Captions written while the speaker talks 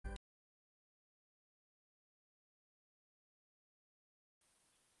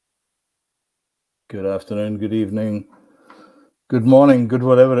Good afternoon, good evening, good morning, good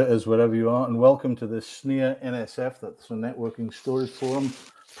whatever it is, wherever you are, and welcome to this SNIA NSF, that's the Networking Storage Forum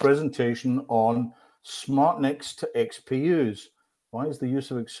presentation on SmartNICs to xPUs. Why is the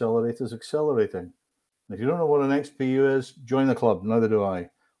use of accelerators accelerating? If you don't know what an XPU is, join the club, neither do I.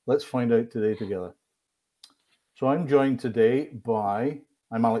 Let's find out today together. So I'm joined today by,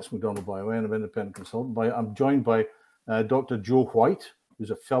 I'm Alex McDonald, by the way, and I'm an independent consultant. I'm joined by Dr. Joe White,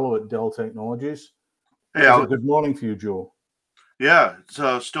 who's a fellow at Dell Technologies. Hey, Alex. Good morning for you, Joe. Yeah,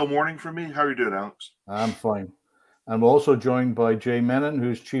 it's still morning for me. How are you doing, Alex? I'm fine. And we're also joined by Jay Menon,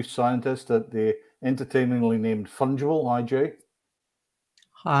 who's chief scientist at the entertainingly named Fungible. Hi, Jay.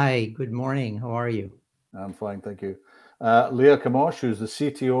 Hi, good morning. How are you? I'm fine, thank you. Lior Khermosh, who's the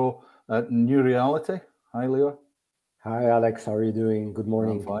CTO at NeuReality. Hi, Lior. Hi, Alex. How are you doing? Good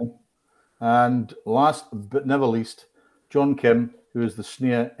morning. I'm fine. And last but never least, John Kim, who is the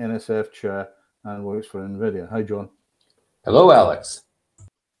SNIA NSF chair and works for NVIDIA. Hi, John. Hello, Alex.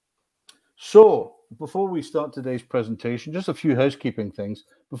 So, before we start today's presentation, just a few housekeeping things.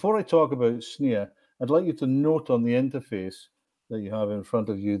 Before I talk about SNIA, I'd like you to note on the interface that you have in front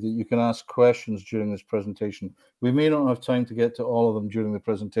of you that you can ask questions during this presentation. We may not have time to get to all of them during the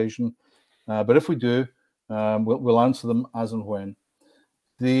presentation, but if we do, we'll answer them as and when.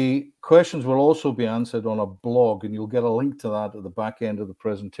 The questions will also be answered on a blog, and you'll get a link to that at the back end of the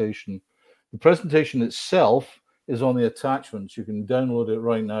presentation. The presentation itself is on the attachments. You can download it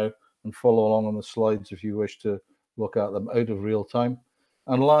right now and follow along on the slides if you wish to look at them out of real time.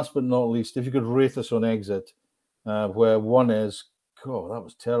 And last but not least, if you could rate us on exit, where 1 is, oh, that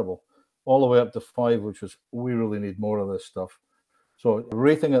was terrible, all the way up to 5, which was, we really need more of this stuff. So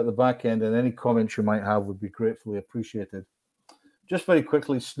rating at the back end and any comments you might have would be gratefully appreciated. Just very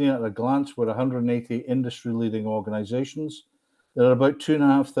quickly, SNIA at a glance, we're 180 industry-leading organizations. There are about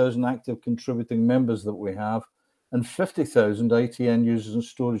 2,500 active contributing members that we have, and 50,000 IT end users and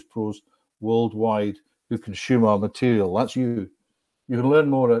storage pros worldwide who consume our material. That's you. You can learn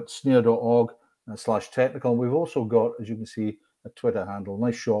more at snia.org/technical. We've also got, as you can see, a Twitter handle,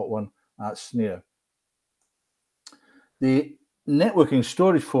 nice short one, at SNIA. The Networking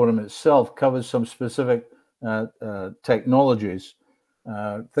Storage Forum itself covers some specific technologies,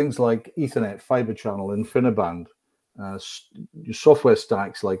 things like Ethernet, Fiber Channel, InfiniBand, software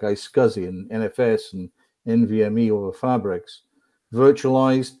stacks like iSCSI and NFS and NVMe over fabrics,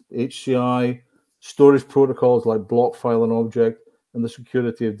 virtualized HCI, storage protocols like block, file, and object, and the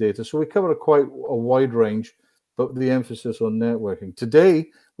security of data. So we cover quite a wide range, but the emphasis on networking.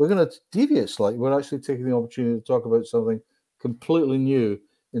 Today, we're going to deviate slightly. We're actually taking the opportunity to talk about something completely new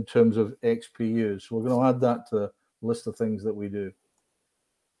in terms of xPUs. So we're going to add that to the list of things that we do.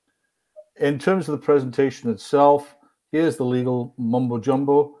 In terms of the presentation itself, here's the legal mumbo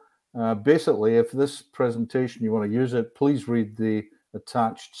jumbo. Basically, if this presentation, you want to use it, please read the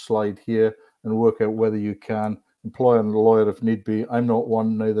attached slide here and work out whether you can employ a lawyer if need be. I'm not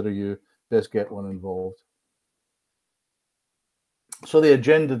one, neither are you. Best get one involved. So the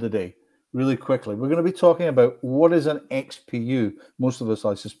agenda today, really quickly, we're going to be talking about what is an XPU. Most of us,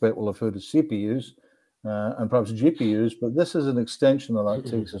 I suspect, will have heard of CPUs and perhaps GPUs, but this is an extension that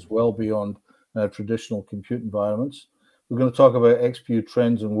takes us well beyond traditional compute environments. We're going to talk about XPU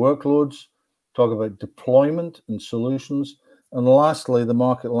trends and workloads, talk about deployment and solutions, and lastly, the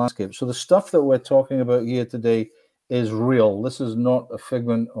market landscape. So the stuff that we're talking about here today is real. This is not a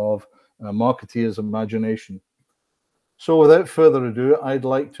figment of a marketeer's imagination. So without further ado, I'd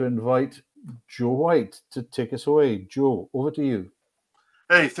like to invite Joe White to take us away. Joe, over to you.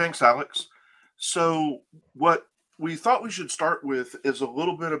 Hey, thanks, Alex. So what we thought we should start with is a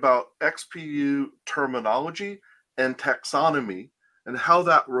little bit about XPU terminology and taxonomy and how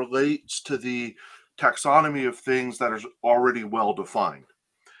that relates to the taxonomy of things that is already well defined.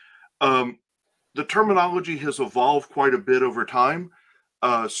 The terminology has evolved quite a bit over time,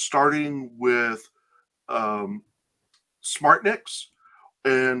 starting with SmartNICs,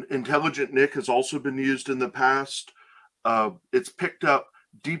 and intelligent NIC has also been used in the past. It's picked up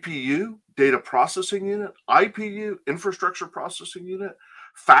DPU, data processing unit, IPU, infrastructure processing unit,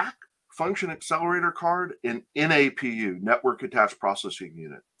 FAC, function accelerator card, and NAPU, network attached processing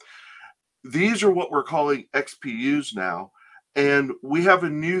unit. These are what we're calling XPUs now, and we have a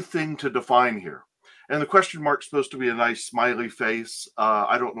new thing to define here. And the question mark is supposed to be a nice smiley face.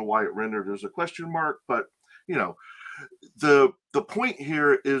 I don't know why it rendered as a question mark, but you know, the point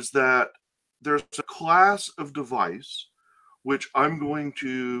here is that there's a class of device which I'm going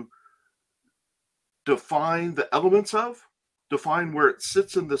to define the elements of, define where it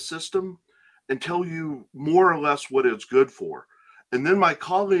sits in the system, and tell you more or less what it's good for. And then my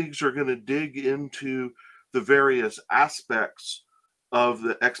colleagues are going to dig into the various aspects of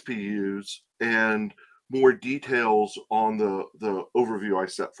the xPUs and more details on the overview I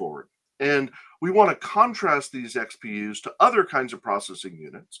set forward. And we want to contrast these xPUs to other kinds of processing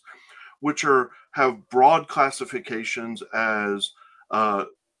units, which have broad classifications as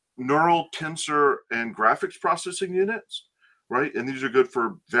neural, tensor, and graphics processing units, right? And these are good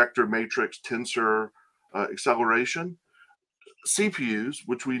for vector, matrix, tensor acceleration. CPUs,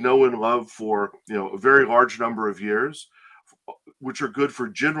 which we know and love for a very large number of years, which are good for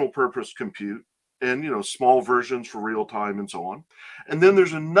general purpose compute and small versions for real time and so on. And then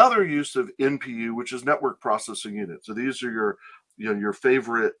there's another use of NPU, which is network processing unit. So these are your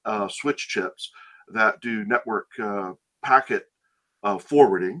favorite switch chips that do network packet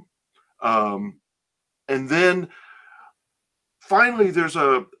forwarding. And then finally, there's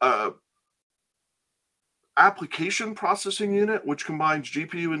a application processing unit, which combines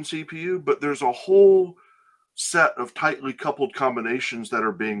GPU and CPU, but there's a whole set of tightly coupled combinations that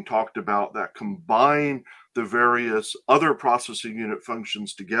are being talked about that combine the various other processing unit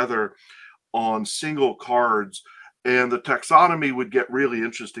functions together on single cards. And the taxonomy would get really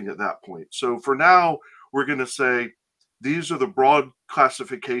interesting at that point. So for now, we're going to say these are the broad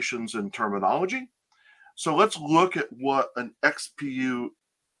classifications and terminology. So let's look at what an XPU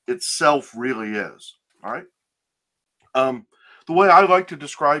itself really is. All right. The way I like to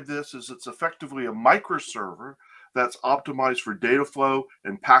describe this is it's effectively a microserver that's optimized for data flow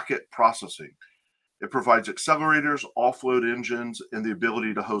and packet processing. It provides accelerators, offload engines, and the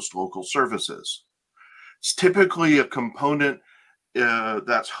ability to host local services. It's typically a component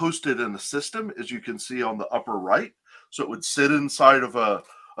that's hosted in the system, as you can see on the upper right. So it would sit inside of a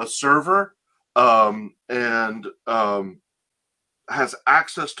server and has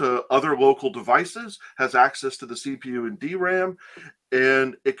access to other local devices, has access to the CPU and DRAM,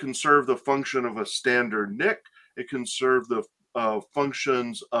 and it can serve the function of a standard NIC. It can serve the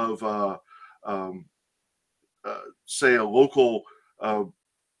functions of, say, a local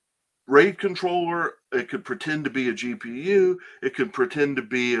RAID controller. It could pretend to be a GPU. It could pretend to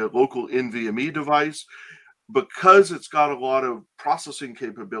be a local NVMe device. Because it's got a lot of processing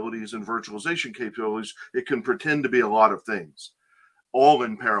capabilities and virtualization capabilities, it can pretend to be a lot of things, all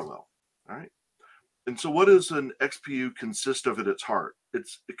in parallel. All right. And so what does an XPU consist of at its heart? It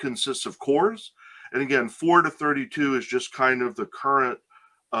consists of cores. And again, 4 to 32 is just kind of the current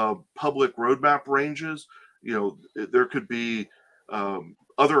public roadmap ranges. There could be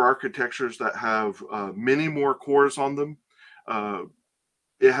other architectures that have many more cores on them.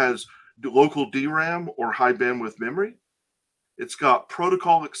 It has local DRAM or high bandwidth memory. It's got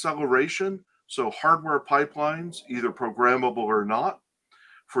protocol acceleration, so hardware pipelines, either programmable or not,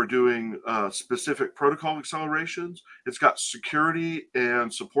 for doing specific protocol accelerations. It's got security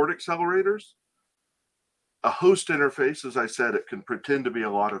and support accelerators. A host interface, as I said, it can pretend to be a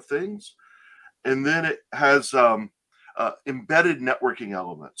lot of things. And then it has embedded networking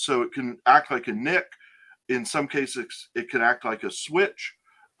elements. So it can act like a NIC. In some cases, it can act like a switch.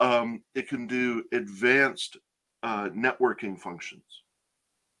 It can do advanced networking functions.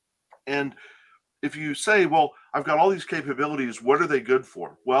 And if you say, well, I've got all these capabilities, what are they good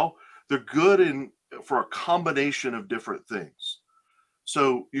for? Well, they're good for a combination of different things.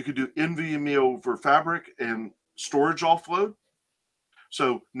 So you could do NVMe over Fabric and storage offload.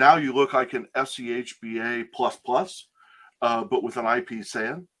 So now you look like an SCHBA++, but with an IP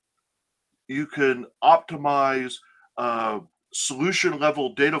SAN. You can optimize solution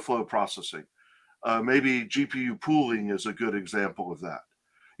level data flow processing. Maybe GPU pooling is a good example of that.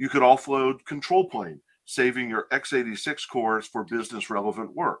 You could offload control plane, saving your x86 cores for business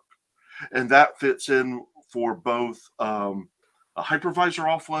relevant work. And that fits in for both a hypervisor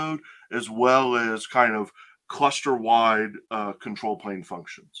offload as well as kind of cluster wide control plane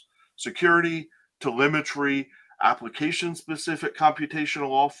functions. Security, telemetry, application specific computational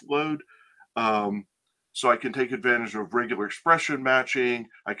offload. So I can take advantage of regular expression matching.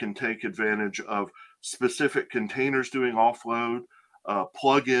 I can take advantage of specific containers doing offload,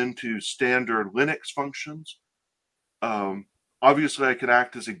 plug into standard Linux functions. Obviously, I can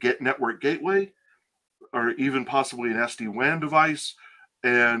act as a network gateway or even possibly an SD-WAN device.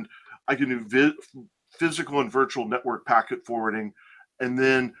 And I can do physical and virtual network packet forwarding. And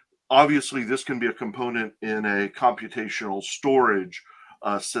then obviously this can be a component in a computational storage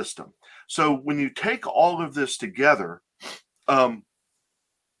system. So when you take all of this together,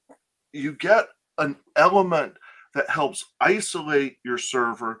 you get an element that helps isolate your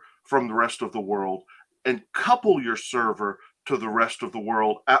server from the rest of the world and couple your server to the rest of the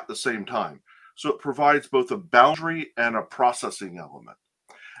world at the same time. So it provides both a boundary and a processing element.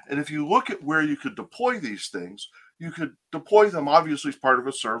 And if you look at where you could deploy these things, you could deploy them obviously as part of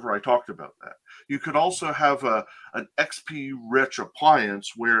a server. I talked about that. You could also have an XPU-rich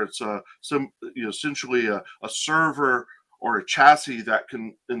appliance where it's essentially a server or a chassis that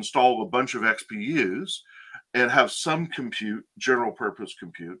can install a bunch of XPUs and have some compute, general purpose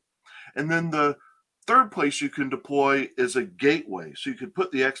compute. And then the third place you can deploy is a gateway. So you could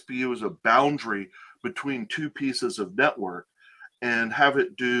put the XPU as a boundary between two pieces of network and have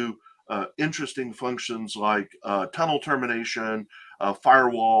it do interesting functions like tunnel termination,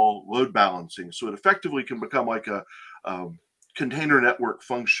 firewall, load balancing. So it effectively can become like a container network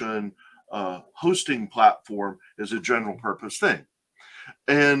function hosting platform as a general purpose thing.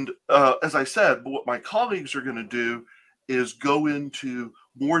 And as I said, what my colleagues are going to do is go into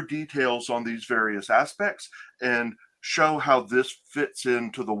more details on these various aspects and show how this fits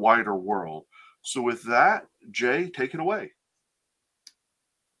into the wider world. So with that, Jay, take it away.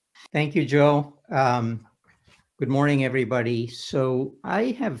 Thank you, Joe. Good morning, everybody. So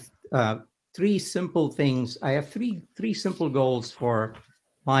I have three simple things. I have three simple goals for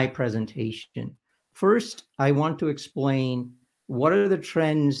my presentation. First, I want to explain what are the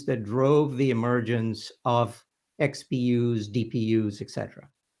trends that drove the emergence of xPUs, DPUs, etc.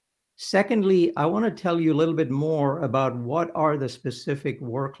 Secondly, I want to tell you a little bit more about what are the specific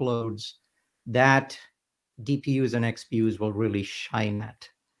workloads that DPUs and xPUs will really shine at.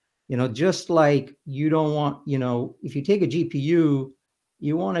 Just like you don't want, if you take a GPU,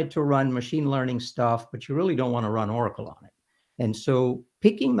 you want it to run machine learning stuff, but you really don't want to run Oracle on it. And so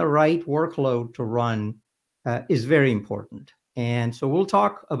picking the right workload to run is very important. And so we'll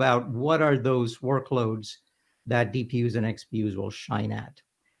talk about what are those workloads that DPUs and XPUs will shine at.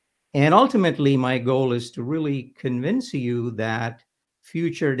 And ultimately, my goal is to really convince you that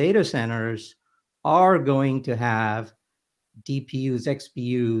future data centers are going to have DPUs,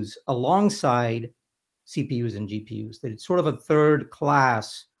 XPUs alongside CPUs and GPUs, that it's sort of a third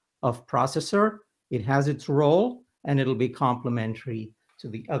class of processor. It has its role, and it'll be complementary to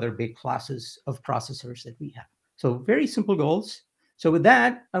the other big classes of processors that we have. So very simple goals. So with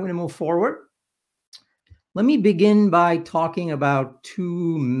that, I'm going to move forward. Let me begin by talking about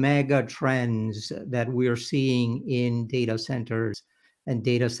two mega trends that we're seeing in data centers and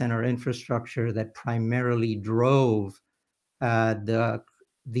data center infrastructure that primarily drove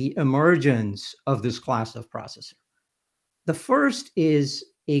the emergence of this class of processor. The first is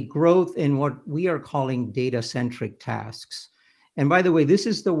a growth in what we are calling data-centric tasks. And by the way, this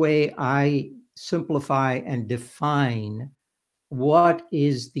is the way I simplify and define what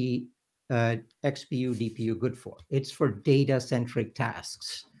is the XPU, DPU good for. It's for data-centric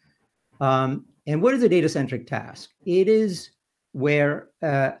tasks. And what is a data-centric task? It is where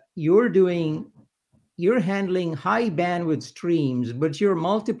you're handling high bandwidth streams, but you're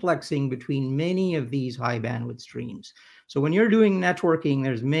multiplexing between many of these high bandwidth streams. So when you're doing networking,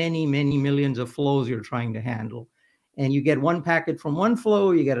 there's many, many millions of flows you're trying to handle. And you get one packet from one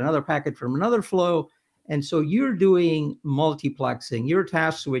flow, you get another packet from another flow. And so you're doing multiplexing, you're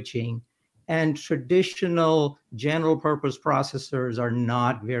task switching, and traditional general purpose processors are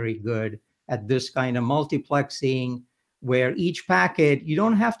not very good at this kind of multiplexing, where each packet, you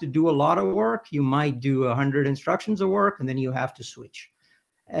don't have to do a lot of work. You might do 100 instructions of work, and then you have to switch.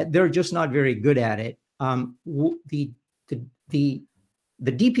 They're just not very good at it. The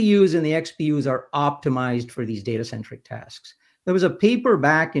DPUs and the XPUs are optimized for these data-centric tasks. There was a paper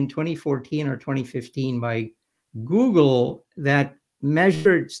back in 2014 or 2015 by Google that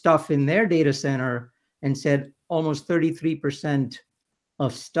measured stuff in their data center and said almost 33%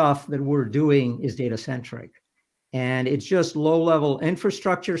 of stuff that we're doing is data-centric. And it's just low-level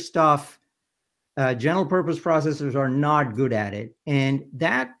infrastructure stuff. General purpose processors are not good at it. And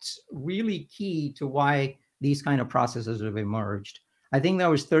that's really key to why these kind of processors have emerged. I think that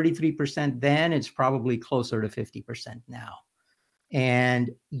was 33% then. It's probably closer to 50% now.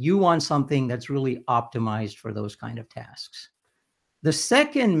 And you want something that's really optimized for those kind of tasks. The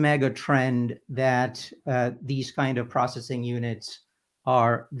second mega trend that these kind of processing units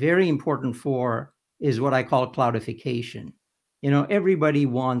are very important for is what I call cloudification. Everybody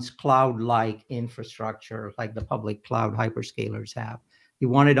wants cloud-like infrastructure like the public cloud hyperscalers have. You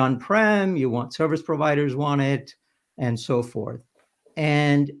want it on-prem, you want service providers want it, and so forth.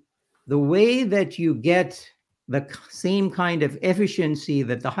 And the way that you get the same kind of efficiency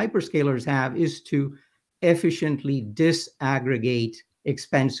that the hyperscalers have is to efficiently disaggregate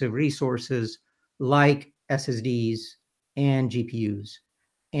expensive resources like SSDs and GPUs.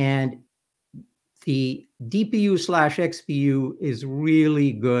 And the DPU/XPU is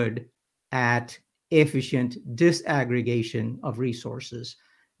really good at efficient disaggregation of resources,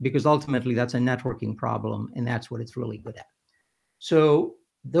 because ultimately that's a networking problem, and that's what it's really good at. So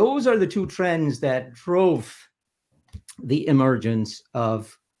those are the two trends that drove the emergence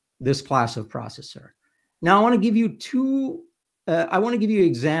of this class of processor. Now I want to give you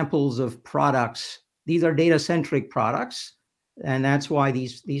examples of products. These are data-centric products, and that's why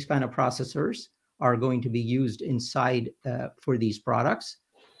these kind of processors are going to be used inside for these products.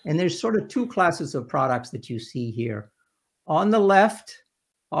 And there's sort of two classes of products that you see here. On the left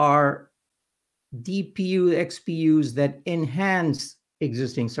are DPU, xPUs that enhance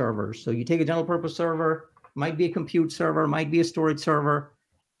existing servers. So you take a general purpose server, might be a compute server, might be a storage server,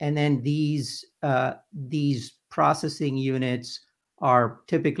 and then these processing units are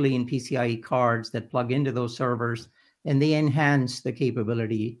typically in PCIe cards that plug into those servers, and they enhance the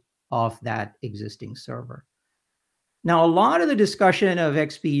capability of that existing server. Now, a lot of the discussion of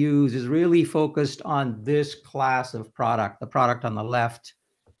xPUs is really focused on this class of product, the product on the left.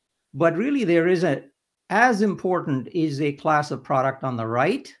 But really, there is as important is a class of product on the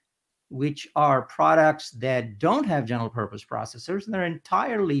right, which are products that don't have general purpose processors, and they're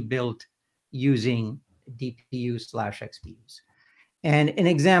entirely built using DPUs/xPUs. And an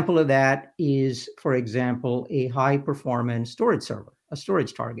example of that is, for example, a high performance storage server, a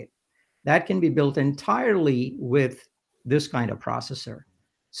storage target. That can be built entirely with this kind of processor.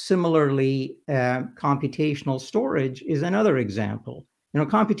 Similarly, computational storage is another example.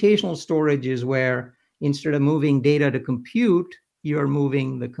 Computational storage is where instead of moving data to compute, you're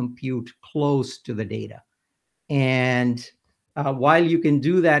moving the compute close to the data. And while you can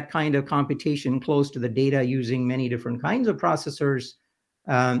do that kind of computation close to the data using many different kinds of processors,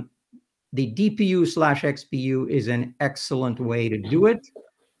 the DPU/xPU is an excellent way to do it.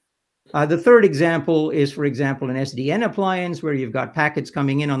 The third example is, for example, an SDN appliance where you've got packets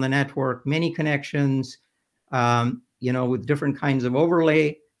coming in on the network, many connections, with different kinds of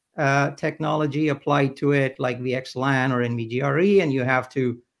overlay technology applied to it, like VXLAN or NVGRE, and you have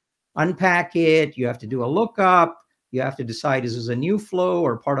to unpack it, you have to do a lookup, you have to decide is this a new flow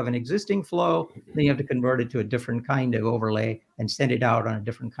or part of an existing flow, then you have to convert it to a different kind of overlay and send it out on a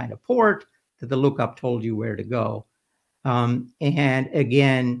different kind of port that the lookup told you where to go. And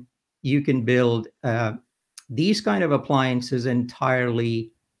again, you can build these kind of appliances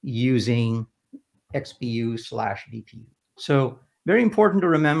entirely using xPU/DPU. So very important to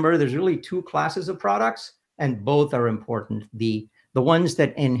remember, there's really two classes of products, and both are important. The ones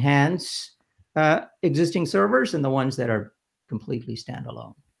that enhance existing servers and the ones that are completely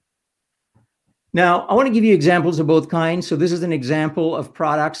standalone. Now, I want to give you examples of both kinds. So this is an example of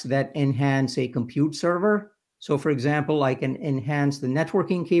products that enhance a compute server. So for example, I can enhance the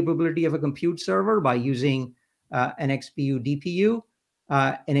networking capability of a compute server by using an xPU DPU.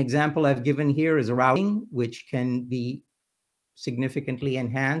 An example I've given here is routing, which can be significantly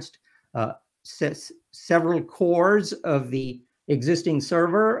enhanced. Several cores of the existing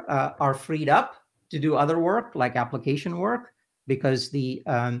server are freed up to do other work, like application work, because the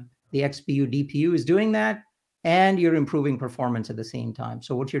xPU DPU is doing that, and you're improving performance at the same time.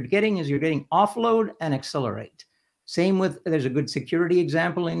 So what you're getting is you're getting offload and accelerate. Same with, there's a good security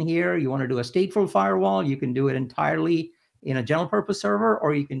example in here. You want to do a stateful firewall, you can do it entirely in a general purpose server,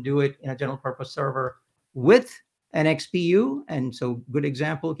 or you can do it in a general purpose server with an xPU. And so good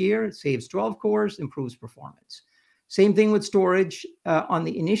example here, it saves 12 cores, improves performance. Same thing with storage on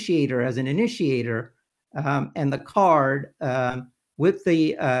the initiator as an initiator, and the card with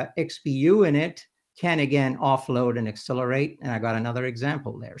the xPU in it can again offload and accelerate. And I got another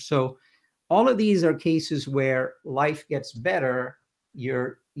example there. So all of these are cases where life gets better.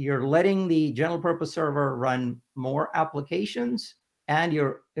 You're letting the general purpose server run more applications, and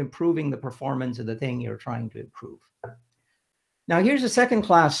you're improving the performance of the thing you're trying to improve. Now, here's a second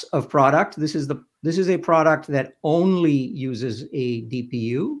class of product. This is a product that only uses a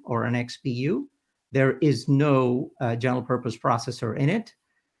DPU or an xPU. There is no general purpose processor in it.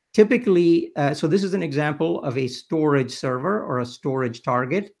 Typically, so this is an example of a storage server or a storage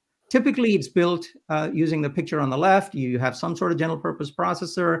target. Typically, it's built using the picture on the left. You have some sort of general purpose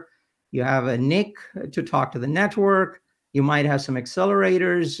processor. You have a NIC to talk to the network. You might have some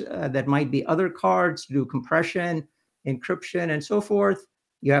accelerators that might be other cards to do compression, encryption, and so forth.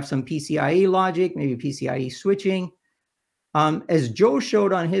 You have some PCIe logic, maybe PCIe switching. As Joe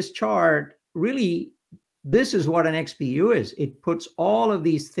showed on his chart, really, this is what an xPU is. It puts all of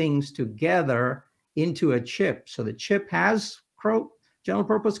these things together into a chip. So the chip has general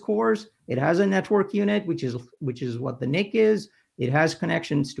purpose cores. It has a network unit, which is what the NIC is. It has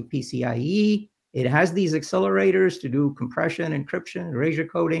connections to PCIe. It has these accelerators to do compression, encryption, erasure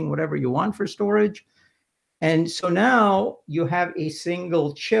coding, whatever you want for storage. And so now you have a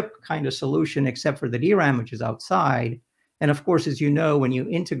single chip kind of solution, except for the DRAM, which is outside. And of course, as you know, when you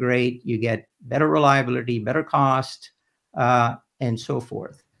integrate, you get better reliability, better cost, and so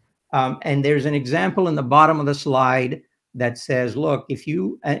forth. And there's an example in the bottom of the slide that says, look, if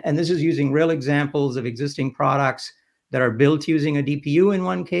you, and this is using real examples of existing products that are built using a DPU in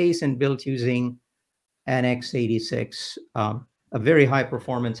one case and built using an x86, a very high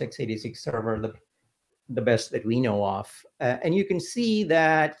performance x86 server, the best that we know of. And you can see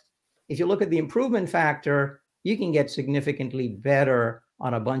that if you look at the improvement factor, you can get significantly better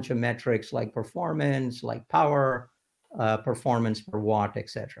on a bunch of metrics like performance, like power, performance per watt,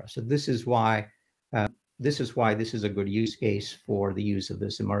 etc. So this is why this is a good use case for the use of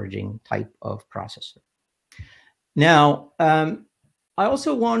this emerging type of processor. Now, I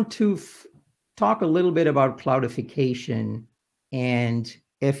also want to talk a little bit about cloudification and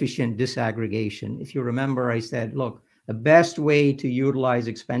efficient disaggregation. If you remember, I said, look, the best way to utilize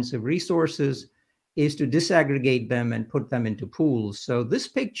expensive resources is to disaggregate them and put them into pools. So this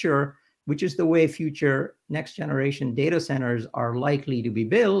picture, which is the way future next generation data centers are likely to be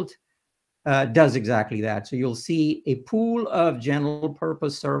built, does exactly that. So you'll see a pool of general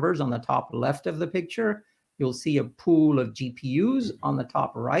purpose servers on the top left of the picture. You'll see a pool of GPUs on the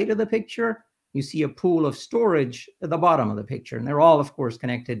top right of the picture. You see a pool of storage at the bottom of the picture. And they're all, of course,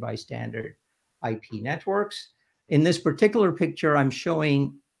 connected by standard IP networks. In this particular picture, I'm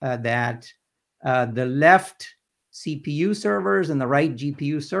showing that the left CPU servers and the right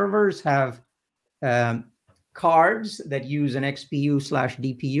GPU servers have cards that use an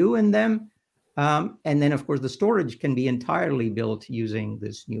xPU/DPU in them. And then, of course, the storage can be entirely built using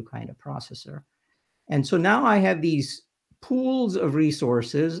this new kind of processor. And so now I have these pools of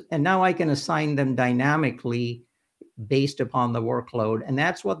resources, and now I can assign them dynamically based upon the workload. And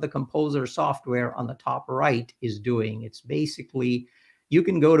that's what the Composer software on the top right is doing. It's basically, you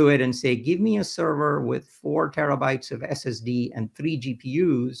can go to it and say, give me a server with 4 terabytes of SSD and 3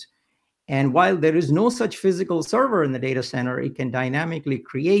 GPUs. And while there is no such physical server in the data center, it can dynamically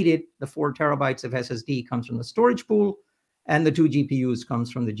create it. The 4 terabytes of SSD comes from the storage pool, and the 2 GPUs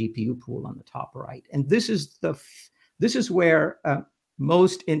comes from the GPU pool on the top right. And this is where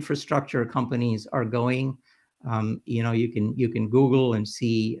most infrastructure companies are going. You know, you can Google and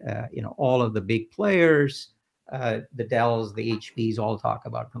see you know, all of the big players, the Dells, the HPs, all talk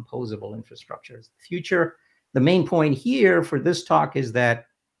about composable infrastructure as the future. The main point here for this talk is that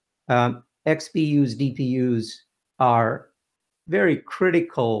xPUs, DPUs are very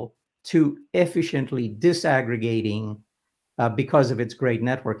critical to efficiently disaggregating because of its great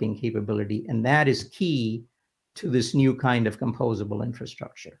networking capability. And that is key to this new kind of composable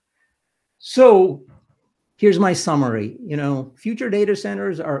infrastructure. So here's my summary. You know, future data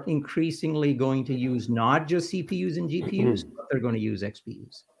centers are increasingly going to use not just CPUs and GPUs, but they're going to use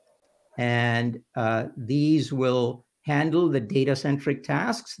xPUs. And these will handle the data-centric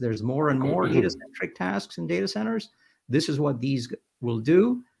tasks. There's more and more data-centric tasks in data centers. This is what these will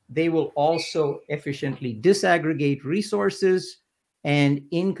do. They will also efficiently disaggregate resources, and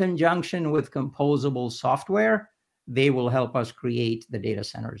in conjunction with composable software, they will help us create the data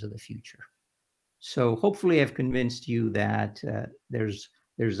centers of the future. So hopefully I've convinced you that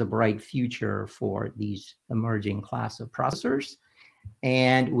there's a bright future for these emerging class of processors.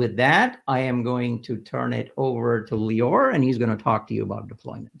 And with that, I am going to turn it over to Lior, and he's going to talk to you about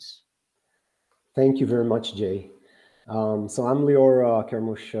deployments. Thank you very much, Jay. So I'm Lior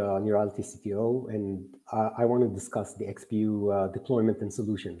Khermosh, NeuReality CTO, and I want to discuss the xPU deployment and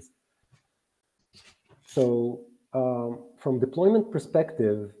solutions. So from deployment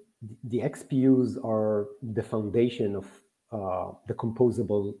perspective, the xPUs are the foundation of the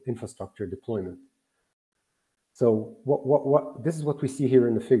composable infrastructure deployment. So this is what we see here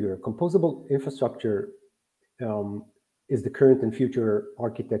in the figure. Composable infrastructure is the current and future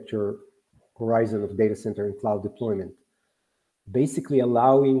architecture horizon of data center and cloud deployment, basically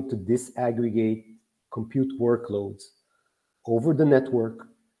allowing to disaggregate compute workloads over the network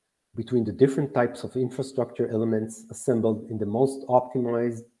between the different types of infrastructure elements assembled in the most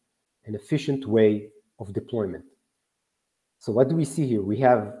optimized and efficient way of deployment. So what do we see here? We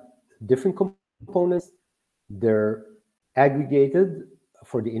have different components. They're aggregated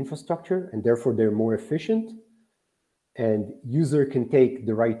for the infrastructure, and therefore they're more efficient. And user can take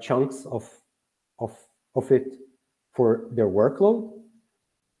the right chunks of it for their workload.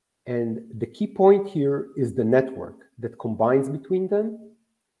 And the key point here is the network that combines between them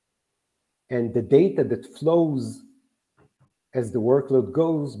and the data that flows as the workload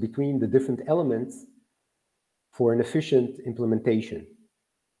goes between the different elements for an efficient implementation.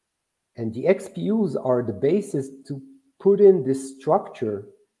 And the xPUs are the basis to put in this structure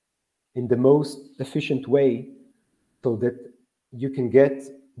in the most efficient way so that you can get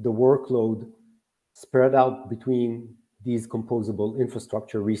the workload spread out between these composable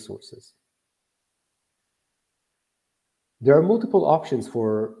infrastructure resources. There are multiple options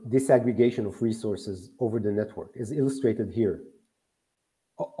for disaggregation of resources over the network, as illustrated here,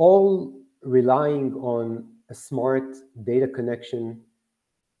 all relying on a smart data connection,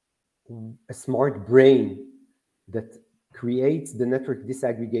 a smart brain that creates the network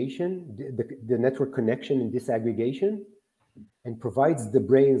disaggregation, the network connection and disaggregation, and provides the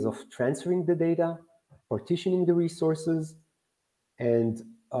brains of transferring the data, partitioning the resources, and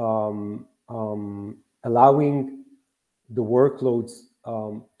allowing the workloads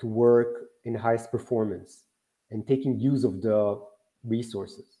to work in highest performance and taking use of the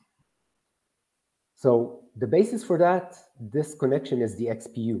resources. So the basis for that, this connection is the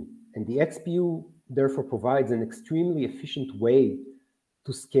xPU. And the xPU therefore provides an extremely efficient way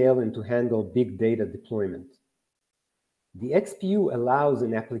to scale and to handle big data deployment. The xPU allows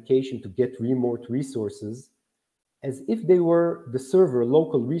an application to get remote resources as if they were the server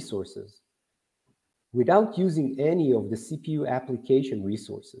local resources, without using any of the CPU application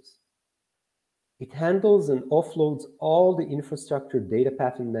resources. It handles and offloads all the infrastructure data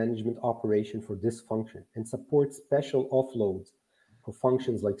path and management operation for this function and supports special offloads for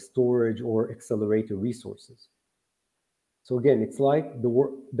functions like storage or accelerator resources. So again, it's like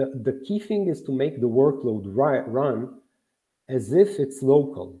the key thing is to make the workload run as if it's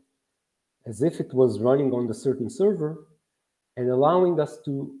local, as if it was running on the certain server, and allowing us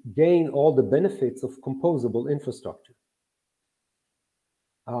to gain all the benefits of composable infrastructure.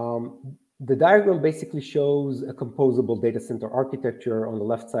 The diagram basically shows a composable data center architecture. On the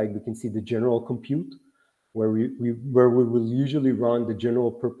left side, we can see the general compute, where we will usually run the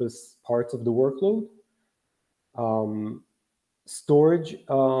general purpose parts of the workload. Storage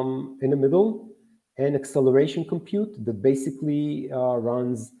in the middle, and acceleration compute that basically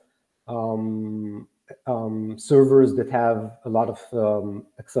runs servers that have a lot of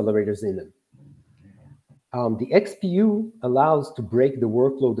accelerators in them. The xPU allows to break the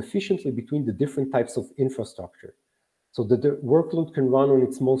workload efficiently between the different types of infrastructure so that the workload can run on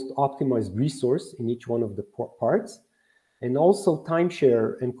its most optimized resource in each one of the parts, and also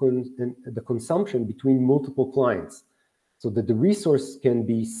timeshare and the consumption between multiple clients so that the resource can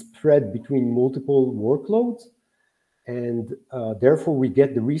be spread between multiple workloads, and therefore we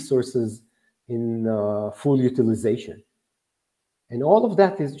get the resources in full utilization. And all of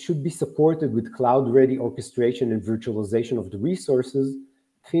that should be supported with cloud-ready orchestration and virtualization of the resources,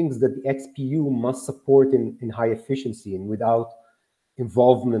 things that the xPU must support in high efficiency and without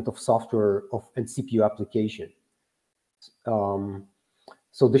involvement of software and CPU application.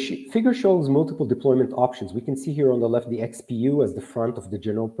 So the figure shows multiple deployment options. We can see here on the left the xPU as the front of the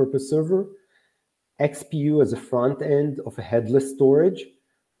general purpose server, xPU as a front end of a headless storage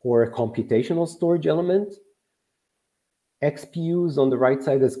or a computational storage element, xPUs on the right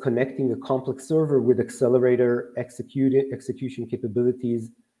side as connecting a complex server with accelerator execution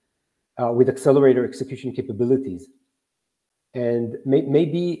capabilities, and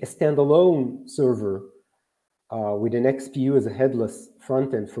maybe a standalone server with an xPU as a headless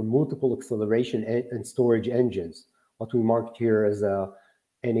front end for multiple acceleration and storage engines, what we marked here as a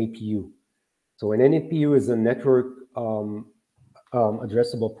NAPU. So an NAPU is a network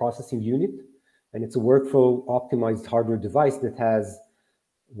addressable processing unit, and it's a workflow optimized hardware device that has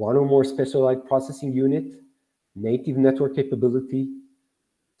one or more specialized processing unit, native network capability,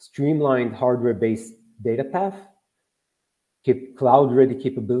 streamlined hardware-based data path, cloud-ready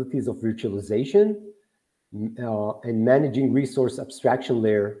capabilities of virtualization, and managing resource abstraction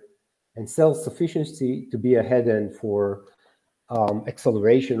layer, and self-sufficiency to be a head end for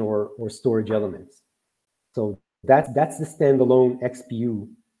acceleration or storage elements. So that's the standalone xPU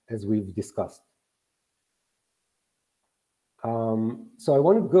as we've discussed. So I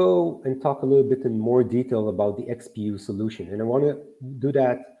want to go and talk a little bit in more detail about the xPU solution, and I want to do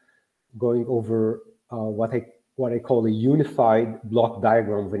that going over what I call a unified block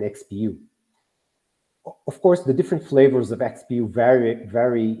diagram of an xPU. Of course, the different flavors of xPU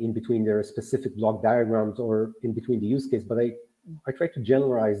vary in between their specific block diagrams or in between the use case, but I try to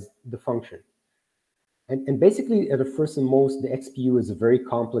generalize the function. And basically, at the first and most, the xPU is a very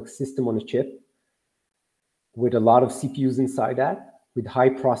complex system on a chip with a lot of CPUs inside that, with high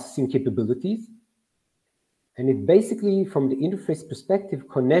processing capabilities. And it basically, from the interface perspective,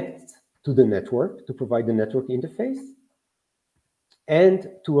 connects to the network to provide the network interface. and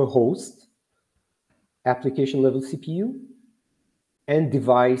to a host, application level CPU, and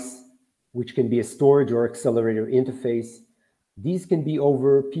device, which can be a storage or accelerator interface. These can be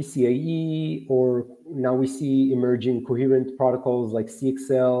over PCIe, or now we see emerging coherent protocols like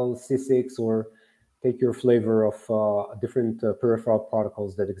CXL, C6, or take your flavor of different peripheral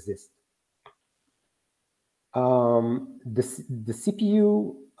protocols that exist. The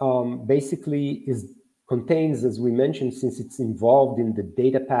CPU basically contains, as we mentioned, since it's involved in the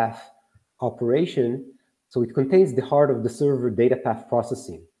data path operation, so it contains the heart of the server data path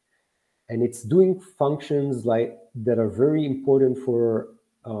processing. And it's doing functions that are very important for,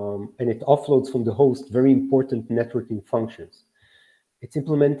 and it offloads from the host very important networking functions. It's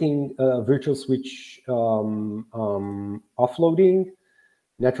implementing virtual switch offloading,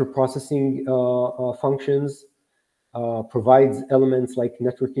 network processing functions, provides elements like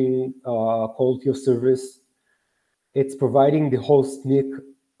networking, quality of service. It's providing the host NIC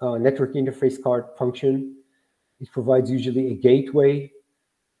network interface card function. It provides usually a gateway.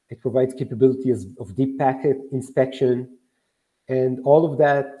 It provides capabilities of deep packet inspection, and all of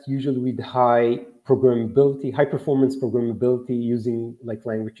that usually with high programmability, high performance programmability using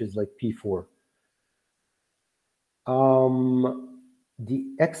languages like P4. The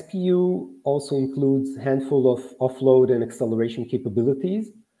xPU also includes a handful of offload and acceleration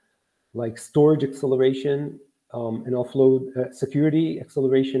capabilities, like storage acceleration and offload, security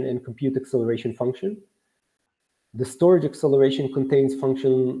acceleration, and compute acceleration function. The storage acceleration contains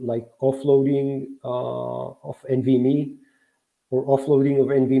functions like offloading of NVMe, or offloading of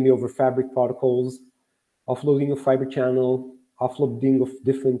NVMe over fabric protocols, offloading of fiber channel, offloading of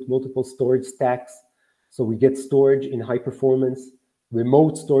different multiple storage stacks. So we get storage in high performance,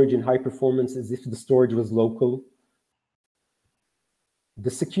 remote storage in high performance as if the storage was local.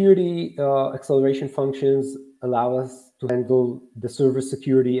 The security acceleration functions allow us to handle the server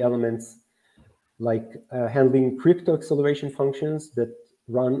security elements, like handling crypto acceleration functions that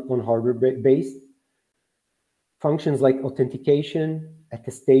run on hardware-based, functions like authentication,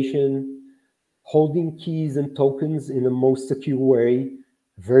 attestation, holding keys and tokens in the most secure way,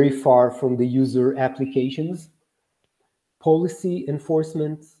 very far from the user applications, policy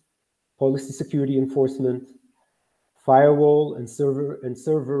enforcement, policy security enforcement, firewall and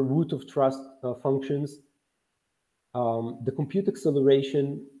server root of trust functions. The compute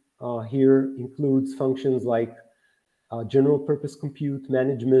acceleration here includes functions like general purpose compute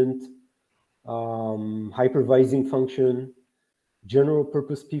management, hypervising function, general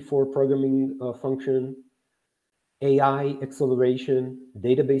purpose P4 programming function, AI acceleration,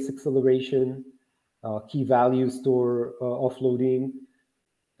 database acceleration, key value store offloading,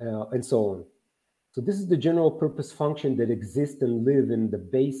 and so on. So this is the general purpose function that exists and live in the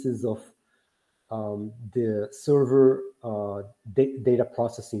basis of the server data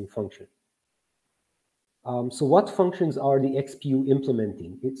processing function. So what functions are the xPU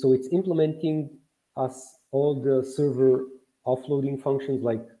implementing? So it's implementing all the server offloading functions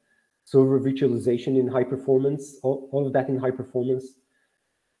like server virtualization in high performance, all of that in high performance,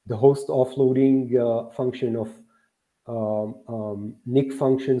 the host offloading function of NIC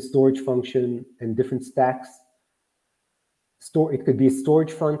function, storage function, and different stacks. It could be a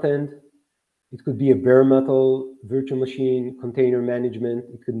storage front end. It could be a bare metal virtual machine container management.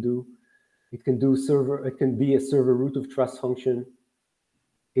 It can be a server root of trust function.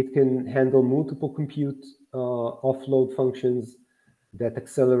 It can handle multiple compute offload functions that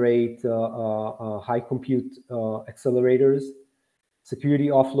accelerate high compute accelerators, security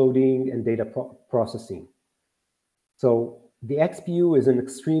offloading, and data processing. So the xPU is an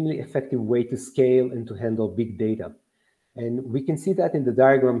extremely effective way to scale and to handle big data. And we can see that in the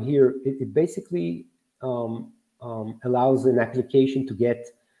diagram here. It basically allows an application to get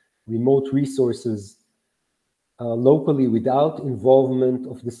remote resources locally without involvement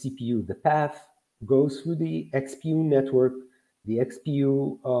of the CPU. The path goes through the xPU network, the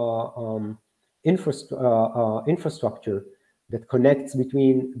xPU infrastructure that connects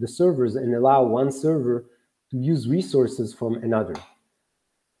between the servers and allow one server to use resources from another.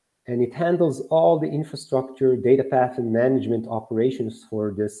 And it handles all the infrastructure, data path, and management operations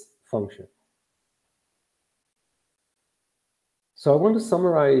for this function. So I want to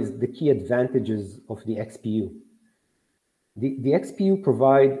summarize the key advantages of the xPU. The xPU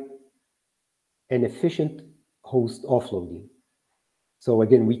provide an efficient host offloading. So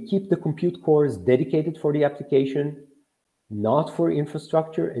again, we keep the compute cores dedicated for the application, not for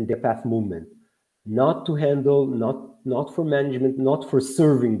infrastructure and data path movement, not to handle, not for management, not for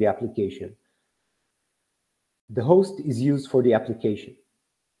serving the application. The host is used for the application.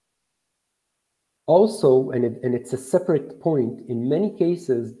 Also, and it's a separate point, in many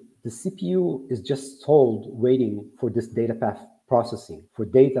cases, the CPU is just stalled waiting for this data path processing, for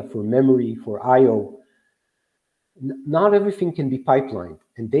data, for memory, for I/O. Not everything can be pipelined,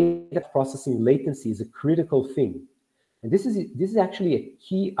 and data processing latency is a critical thing. And this is actually a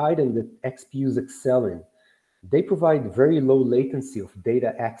key item that xPUs excel in. They provide very low latency of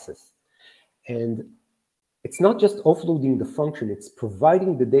data access. And it's not just offloading the function, it's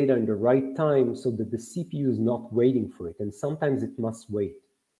providing the data in the right time so that the CPU is not waiting for it, and sometimes it must wait.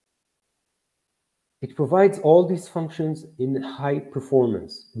 It provides all these functions in high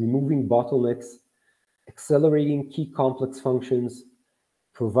performance, removing bottlenecks, accelerating key complex functions,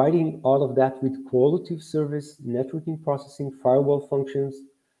 providing all of that with quality of service, networking processing, firewall functions,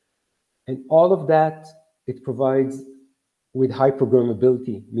 and all of that it provides with high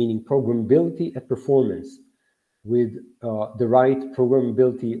programmability, meaning programmability at performance, with the right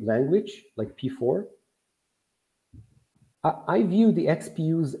programmability language, like P4. I view the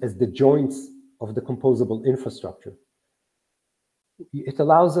xPUs as the joints of the composable infrastructure. It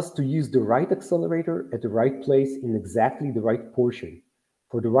allows us to use the right accelerator at the right place in exactly the right portion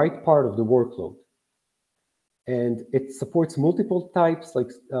for the right part of the workload. And it supports multiple types like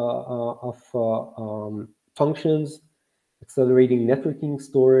functions, accelerating networking,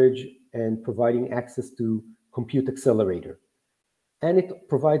 storage, and providing access to compute accelerator. And it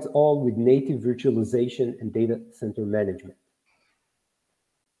provides all with native virtualization and data center management.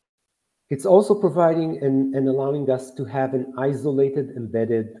 It's also providing and allowing us to have an isolated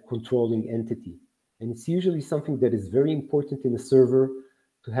embedded controlling entity. And it's usually something that is very important in a server,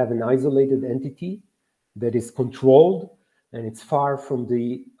 to have an isolated entity that is controlled and it's far from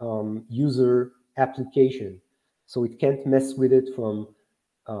the user application. So it can't mess with it from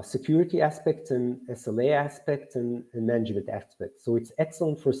security aspects and SLA aspects and management aspects. So it's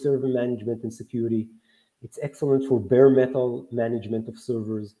excellent for server management and security. It's excellent for bare metal management of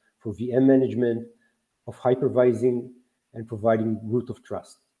servers, for VM management, of hypervising, and providing root of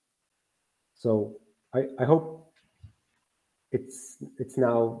trust. So I hope it's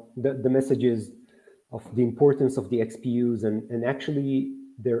now the messages of the importance of the xPUs and actually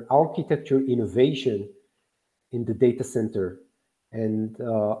their architecture innovation in the data center. And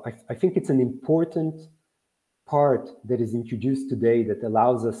I think it's an important part that is introduced today that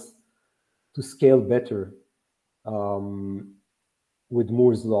allows us to scale better with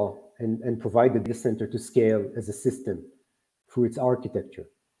Moore's law and provide the data center to scale as a system through its architecture.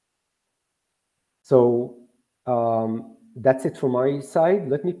 So that's it from my side.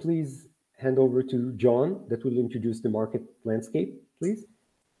 Let me please hand over to John that will introduce the market landscape, please.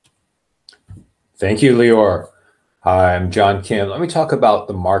 Thank you, Lior. Hi, I'm John Kim. Let me talk about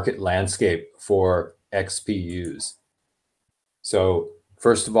the market landscape for xPUs. So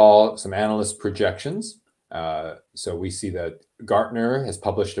first of all, some analyst projections. So we see that Gartner has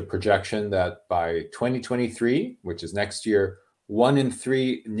published a projection that by 2023, which is next year, 1 in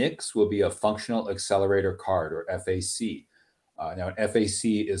 3 NICs will be a functional accelerator card, or FAC. Now, an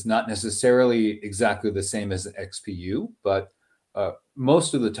FAC is not necessarily exactly the same as an XPU, but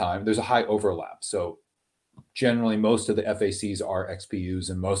most of the time there's a high overlap. So generally, most of the FACs are XPUs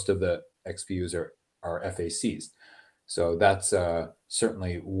and most of the XPUs are FACs. So that's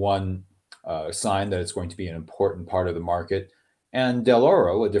certainly one sign that it's going to be an important part of the market. And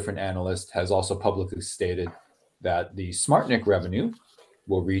Dell, a different analyst, has also publicly stated that the SmartNIC revenue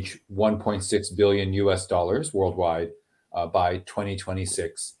will reach $1.6 billion worldwide by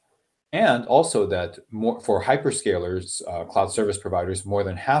 2026. And also that for hyperscalers, cloud service providers, more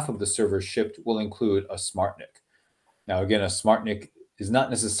than half of the servers shipped will include a SmartNIC. Now, again, a SmartNIC is not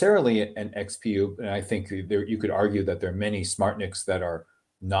necessarily an XPU, and I think you could argue that there are many SmartNICs that are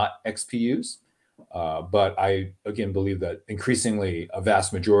not XPUs. But I, again, believe that increasingly a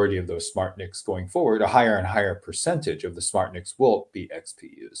vast majority of those SmartNICs going forward, a higher and higher percentage of the SmartNICs will be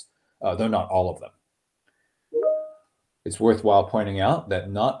XPUs, though not all of them. It's worthwhile pointing out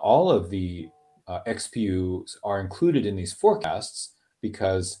that not all of the XPUs are included in these forecasts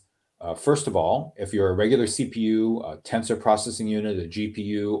because, first of all, if you're a regular CPU, a tensor processing unit, a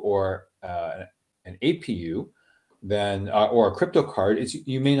GPU, or an APU, then or a crypto card,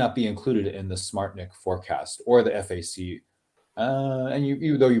 you may not be included in the SmartNIC forecast or the FAC,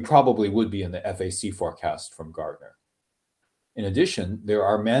 though you probably would be in the FAC forecast from Gartner. In addition, there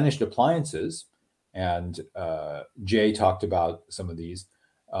are managed appliances, and Jay talked about some of these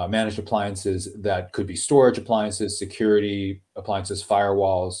managed appliances that could be storage appliances, security appliances,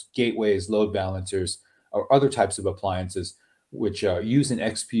 firewalls, gateways, load balancers, or other types of appliances which use an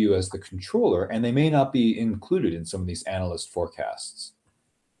XPU as the controller, and they may not be included in some of these analyst forecasts.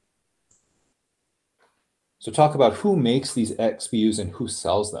 So talk about who makes these xPUs and who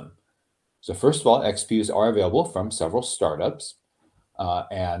sells them. So first of all, xPUs are available from several startups.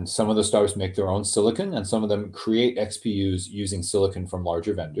 And some of the startups make their own silicon, and some of them create xPUs using silicon from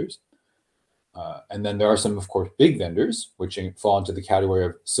larger vendors. And then there are some, of course, big vendors, which fall into the category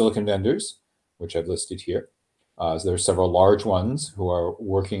of silicon vendors, which I've listed here. So there are several large ones who are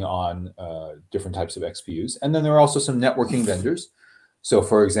working on different types of xPUs. And then there are also some networking vendors. So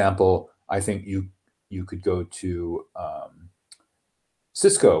for example, I think you could go to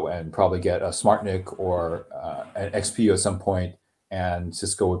Cisco and probably get a SmartNIC or an xPU at some point, and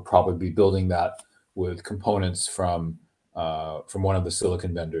Cisco would probably be building that with components from one of the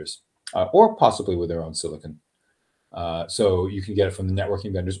silicon vendors, or possibly with their own silicon. So you can get it from the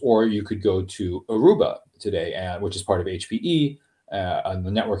networking vendors, or you could go to Aruba today, which is part of HPE on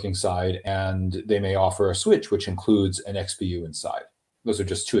the networking side, and they may offer a switch which includes an xPU inside. Those are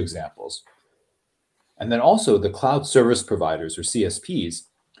just two examples. And then also the cloud service providers, or CSPs,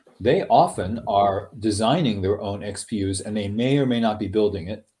 they often are designing their own xPUs, and they may or may not be building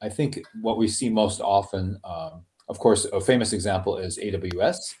it. I think what we see most often, of course, a famous example is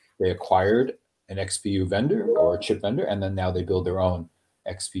AWS. They acquired an xPU vendor or a chip vendor, and then now they build their own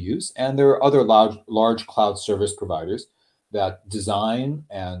xPUs. And there are other large cloud service providers that design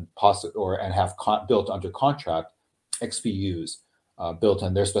and have built under contract xPUs built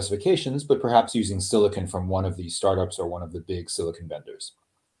on their specifications, but perhaps using silicon from one of these startups or one of the big silicon vendors.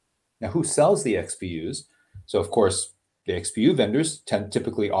 Now, who sells the xPUs? So, of course, the xPU vendors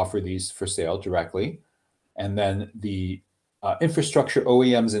typically offer these for sale directly. And then the infrastructure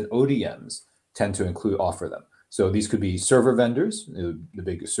OEMs and ODMs tend to offer them. So these could be server vendors, the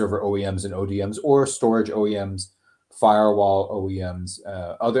big server OEMs and ODMs, or storage OEMs, firewall OEMs,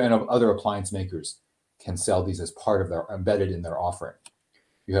 other appliance makers can sell these as part of their embedded in their offering.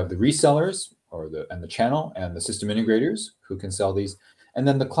 You have the resellers and the channel and the system integrators who can sell these. And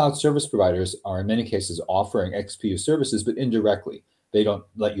then the cloud service providers are in many cases offering xPU services, but indirectly. They don't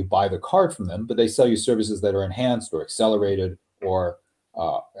let you buy the card from them, but they sell you services that are enhanced or accelerated or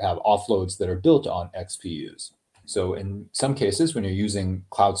have offloads that are built on xPUs. So in some cases, when you're using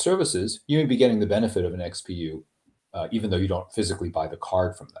cloud services, you may be getting the benefit of an xPU, even though you don't physically buy the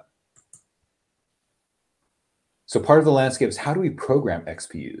card from them. So part of the landscape is, how do we program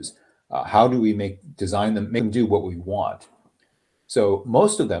xPUs? How do we design them, make them do what we want? So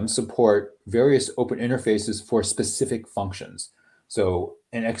most of them support various open interfaces for specific functions. So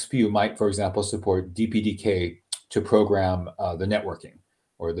an xPU might, for example, support DPDK to program the networking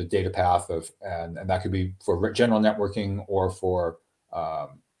or the data path and that could be for general networking or for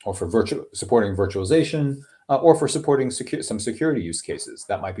supporting virtualization or for supporting some security use cases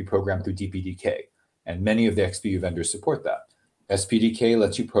that might be programmed through DPDK. And many of the xPU vendors support that. SPDK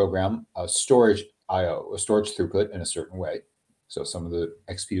lets you program storage I/O, a storage throughput in a certain way. So some of the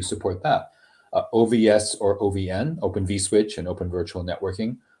xPUs support that. OVS or OVN, Open vSwitch and Open Virtual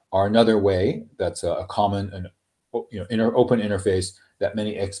Networking, are another way that's a common and open interface that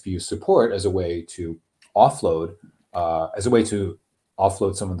many xPUs support as a way to offload,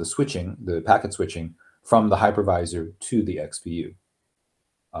 some of the switching, the packet switching from the hypervisor to the xPU.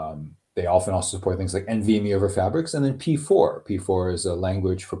 They often also support things like NVMe over fabrics, and then P4. P4 is a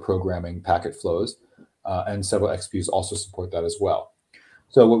language for programming packet flows, and several xPUs also support that as well.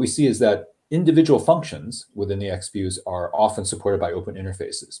 So what we see is that individual functions within the xPUs are often supported by open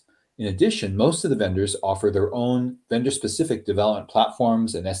interfaces. In addition, most of the vendors offer their own vendor-specific development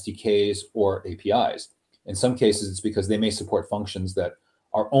platforms and SDKs or APIs. In some cases, it's because they may support functions that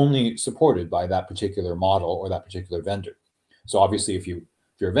are only supported by that particular model or that particular vendor. So obviously, if you're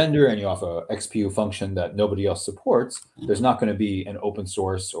a vendor and you offer an xPU function that nobody else supports, there's not going to be an open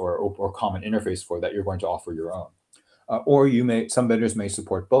source or common interface for that. You're going to offer your own. Or some vendors may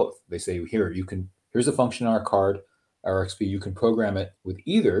support both. They say, here's a function on our card, our xPU, you can program it with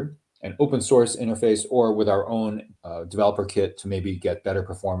either an open source interface or with our own developer kit to maybe get better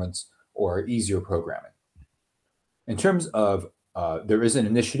performance or easier programming. In terms of, there is an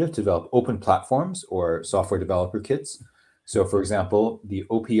initiative to develop open platforms or software developer kits. So for example, the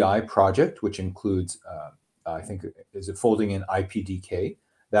OPI project, which includes, I think, is it folding in IPDK?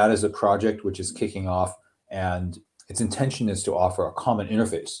 That is a project which is kicking off, and its intention is to offer a common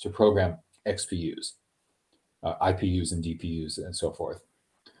interface to program xPUs, IPUs and DPUs and so forth.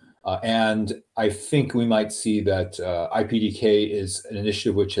 And I think we might see that IPDK is an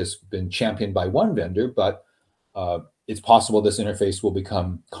initiative which has been championed by one vendor, but it's possible this interface will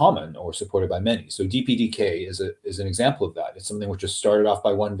become common or supported by many. So DPDK is an example of that. It's something which was started off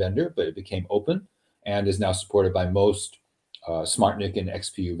by one vendor, but it became open and is now supported by most SmartNIC and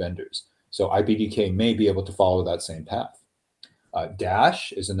xPU vendors. So IPDK may be able to follow that same path.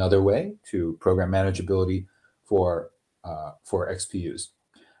 Dash is another way to program manageability for xPUs.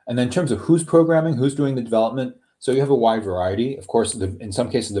 And then in terms of who's programming, who's doing the development, so you have a wide variety. Of course, in some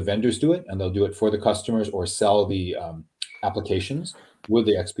cases, the vendors do it, and they'll do it for the customers or sell the applications with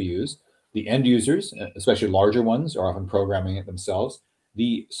the xPUs. The end users, especially larger ones, are often programming it themselves.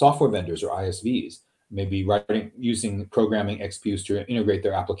 The software vendors or ISVs may be using programming xPUs to integrate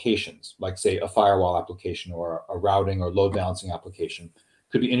their applications, like say a firewall application or a routing or load balancing application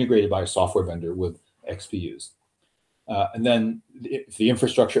could be integrated by a software vendor with xPUs. And then if the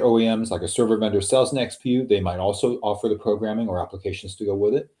infrastructure OEMs, like a server vendor, sells an xPU, they might also offer the programming or applications to go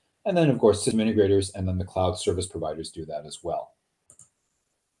with it. And then, of course, system integrators and then the cloud service providers do that as well.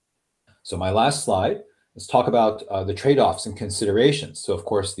 So my last slide, let's talk about the trade-offs and considerations. So, of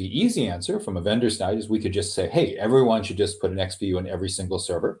course, the easy answer from a vendor side is we could just say, hey, everyone should just put an xPU in every single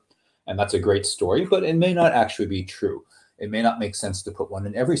server. And that's a great story, but it may not actually be true. It may not make sense to put one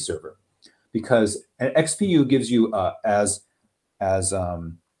in every server, because an xPU gives you, as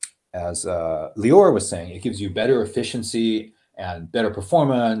Lior was saying, it gives you better efficiency and better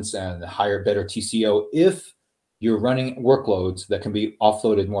performance and better TCO if you're running workloads that can be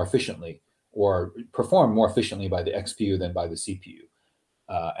offloaded more efficiently or performed more efficiently by the xPU than by the CPU.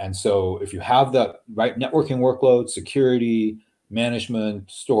 And so if you have the right networking workload, security, management,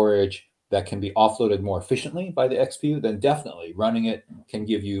 storage that can be offloaded more efficiently by the xPU, then definitely running it can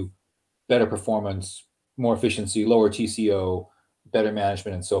give you better performance, more efficiency, lower TCO, better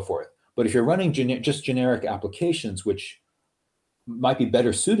management, and so forth. But if you're running just generic applications, which might be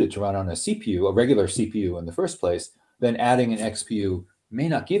better suited to run on a CPU, a regular CPU in the first place, then adding an xPU may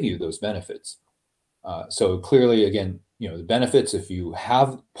not give you those benefits. So clearly, again, the benefits, if you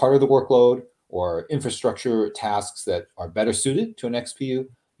have part of the workload or infrastructure tasks that are better suited to an xPU,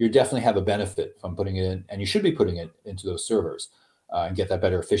 you definitely have a benefit from putting it in, and you should be putting it into those servers and get that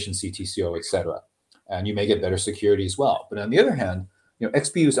better efficiency, TCO, et cetera. And you may get better security as well. But on the other hand,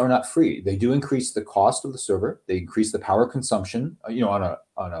 xPUs are not free. They do increase the cost of the server. They increase the power consumption, on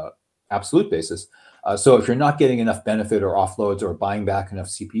a absolute basis. So if you're not getting enough benefit or offloads or buying back enough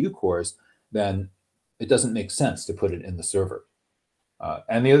CPU cores, then it doesn't make sense to put it in the server.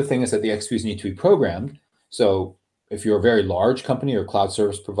 And the other thing is that the xPUs need to be programmed. So if you're a very large company or cloud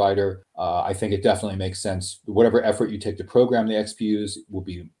service provider, I think it definitely makes sense. Whatever effort you take to program the xPUs will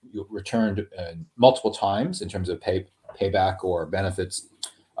be returned multiple times in terms of payback or benefits.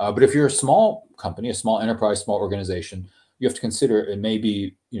 But if you're a small company, a small enterprise, small organization, you have to consider it may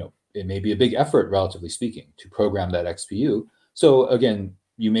be a big effort, relatively speaking, to program that xPU. So again,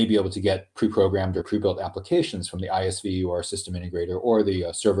 you may be able to get pre-programmed or pre-built applications from the ISV or system integrator or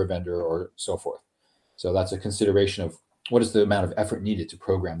the server vendor or so forth. So that's a consideration of what is the amount of effort needed to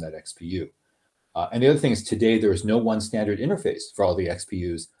program that xPU. And the other thing is today there is no one standard interface for all the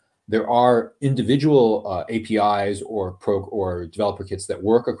xPUs. There are individual APIs or developer kits that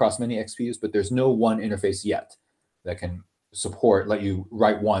work across many xPUs, but there's no one interface yet that can let you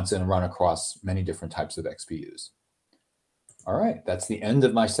write once and run across many different types of xPUs. All right, that's the end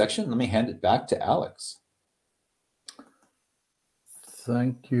of my section. Let me hand it back to Alex.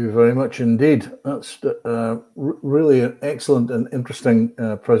 Thank you very much indeed. That's really an excellent and interesting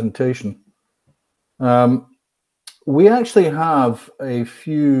presentation. We actually have a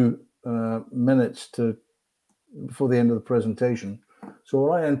few minutes before the end of the presentation. So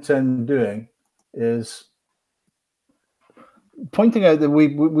what I intend doing is pointing out that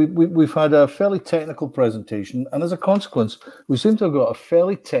we've had a fairly technical presentation, and as a consequence, we seem to have got a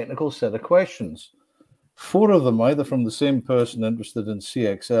fairly technical set of questions. 4 of them either from the same person interested in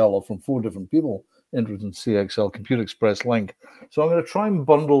CXL or from 4 different people interested in CXL, Compute Express Link. So I'm going to try and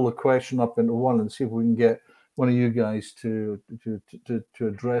bundle the question up into one and see if we can get one of you guys to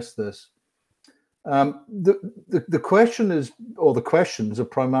address this. The question is, or the questions are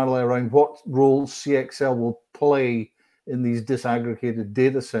primarily around what role CXL will play in these disaggregated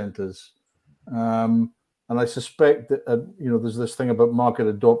data centers. And I suspect that, there's this thing about market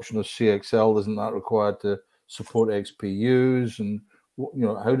adoption of CXL. Isn't that required to support xPUs? And,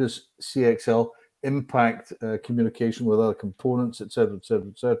 how does CXL impact communication with other components, et cetera, et cetera,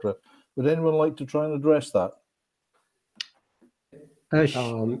 et cetera? Would anyone like to try and address that?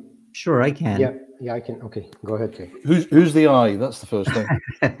 Sure, I can. Yeah, I can. Okay, go ahead, Jay. Who's the I? That's the first thing.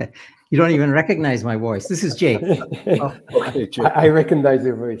 You don't even recognize my voice. This is Jay. Okay, Jay. I recognize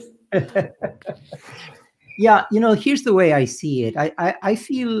your voice. Yeah, here's the way I see it. I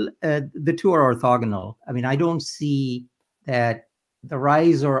feel the two are orthogonal. I mean, I don't see that the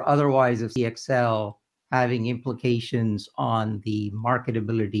rise or otherwise of CXL having implications on the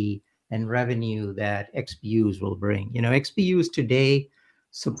marketability and revenue that XPUs will bring. You know, XPUs today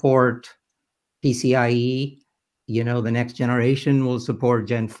support PCIe. You know, the next generation will support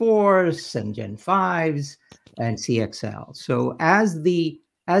Gen 4s and Gen 5s and CXL. So as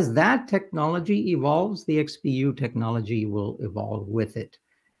that technology evolves, the XPU technology will evolve with it.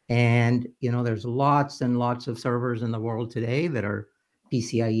 And, you know, there's lots and lots of servers in the world today that are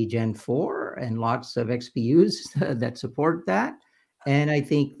PCIe Gen 4 and lots of XPUs that support that. And I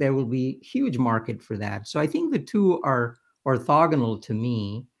think there will be a huge market for that. So I think the two are orthogonal to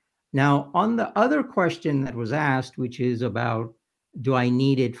me. Now, on the other question that was asked, which is about, do I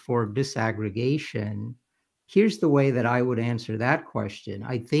need it for disaggregation? Here's the way that I would answer that question.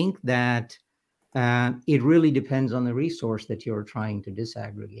 I think that it really depends on the resource that you're trying to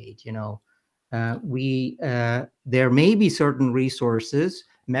disaggregate. You know, there may be certain resources.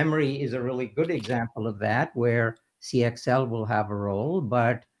 Memory is a really good example of that, where CXL will have a role,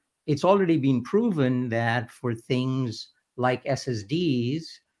 but it's already been proven that for things like SSDs,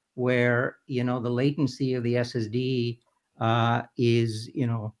 where, you know, the latency of the SSD is, you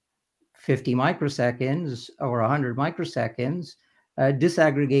know, 50 microseconds or 100 microseconds,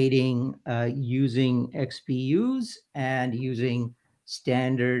 disaggregating using XPUs and using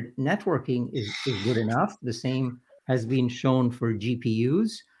standard networking is good enough. The same has been shown for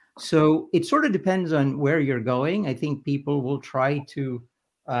GPUs. So it sort of depends on where you're going. I think people will try to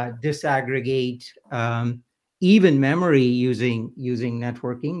disaggregate even memory using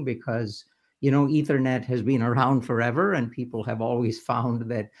networking, because, you know, Ethernet has been around forever, and people have always found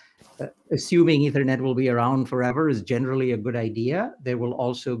that assuming Ethernet will be around forever is generally a good idea. There will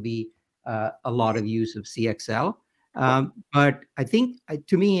also be a lot of use of CXL. But I think,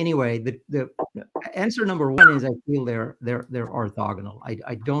 to me anyway, the answer number one is I feel they're orthogonal.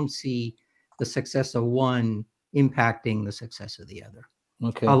 I don't see the success of one impacting the success of the other.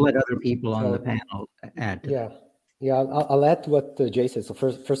 Okay. I'll let other people on the panel add to that. Yeah, I'll add to what Jay said. So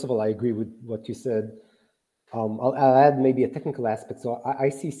first of all, I agree with what you said. I'll add maybe a technical aspect. So I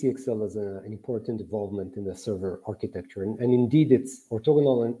see CXL as an important involvement in the server architecture. And indeed, it's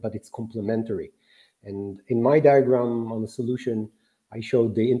orthogonal, but it's complementary. And in my diagram on the solution, I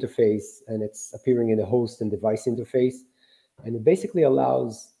showed the interface, and it's appearing in the host and device interface. And it basically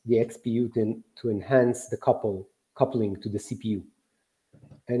allows the XPU to enhance the coupling to the CPU.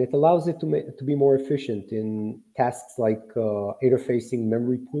 And it allows it to be more efficient in tasks like interfacing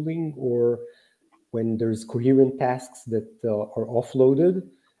memory pooling, or when there's coherent tasks that are offloaded.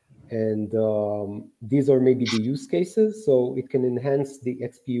 And these are maybe the use cases. So it can enhance the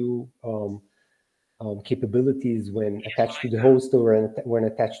XPU capabilities when attached to the host or when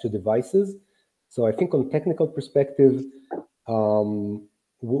attached to devices. So I think on technical perspective, we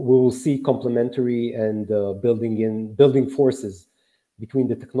will see complementary and building forces between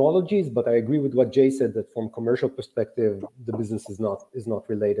the technologies. But I agree with what Jay said, that from commercial perspective, the business is not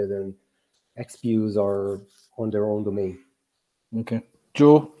related, and XPUs are on their own domain. Okay.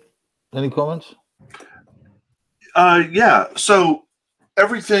 Joe, any comments? Yeah. So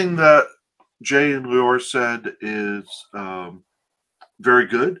everything that Jay and Lior said is very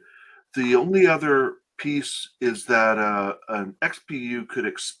good. The only other piece is that an XPU could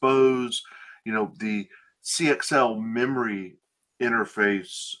expose, you know, the CXL memory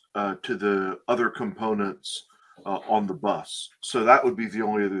interface to the other components on the bus. So that would be the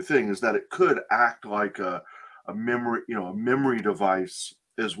only other thing, is that it could act like a memory, you know, a memory device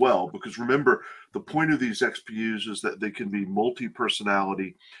as well. Because remember, the point of these XPUs is that they can be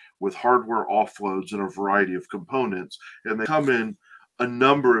multi-personality with hardware offloads and a variety of components, and they come in a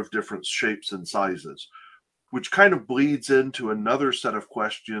number of different shapes and sizes, which kind of bleeds into another set of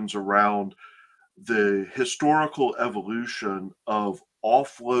questions around the historical evolution of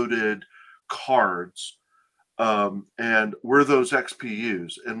offloaded cards, and were those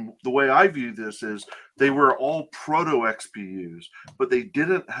XPUs. And the way I view this is they were all proto XPUs, but they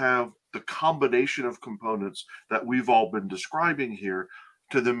didn't have the combination of components that we've all been describing here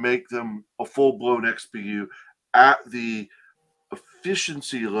to then make them a full-blown XPU at the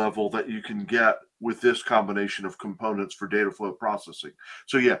efficiency level that you can get with this combination of components for data flow processing.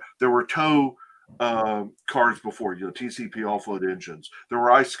 So yeah, there were TOE cards before, you know, TCP offload engines. There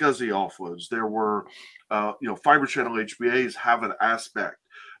were iSCSI offloads. There were, you know, fiber channel HBAs have an aspect,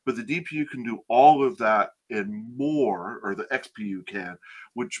 but the DPU can do all of that and more, or the XPU can,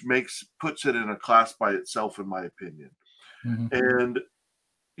 which puts it in a class by itself, in my opinion. Mm-hmm. And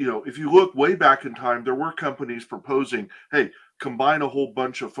you know, if you look way back in time, there were companies proposing, hey, combine a whole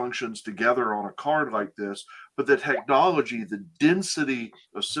bunch of functions together on a card like this, but the technology, the density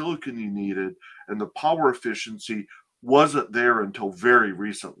of silicon you needed, and the power efficiency wasn't there until very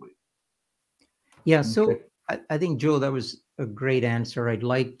recently. Yeah, so Okay. I think, Joe, that was a great answer. I'd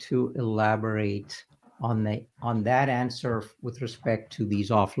like to elaborate on that answer with respect to these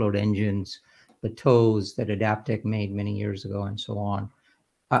offload engines, the TOEs that Adaptec made many years ago, and so on.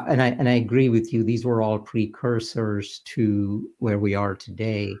 And I agree with you. These were all precursors to where we are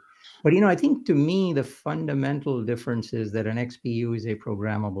today. But I think to me the fundamental difference is that an XPU is a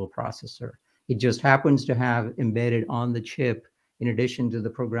programmable processor. It just happens to have embedded on the chip, in addition to the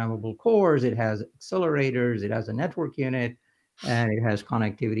programmable cores, it has accelerators, it has a network unit, and it has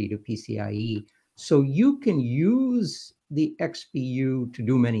connectivity to PCIe. So you can use the XPU to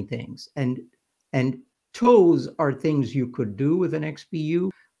do many things. And TOEs are things you could do with an XPU,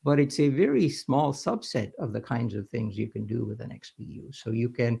 but it's a very small subset of the kinds of things you can do with an XPU. So you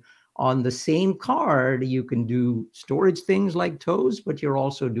can, on the same card, you can do storage things like TOEs, but you're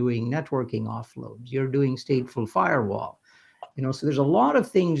also doing networking offloads. You're doing stateful firewall. So there's a lot of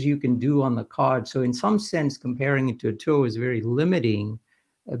things you can do on the card. So in some sense, comparing it to a TOE is very limiting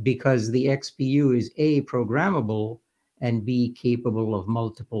because the XPU is A, programmable, and B, capable of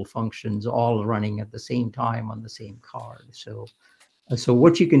multiple functions all running at the same time on the same card. So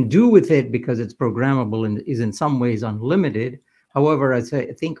what you can do with it, because it's programmable and is in some ways unlimited. However, I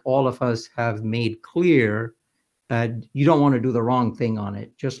think all of us have made clear you don't want to do the wrong thing on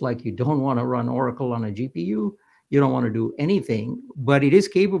it. Just like you don't want to run Oracle on a GPU, you don't want to do anything, but it is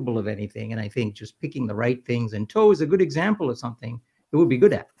capable of anything. And I think just picking the right things, and TOE is a good example of something it would be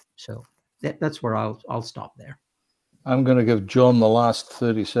good at. So that's where I'll stop there. I'm going to give John the last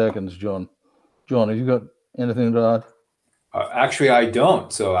 30 seconds, John. John, have you got anything to add? Actually, I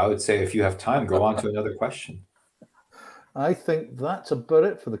don't. So I would say if you have time, go on to another question. I think that's about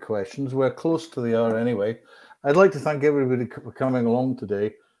it for the questions. We're close to the hour anyway. I'd like to thank everybody for coming along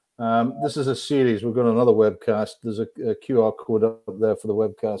today. This is a series. We've got another webcast. There's a QR code up there for the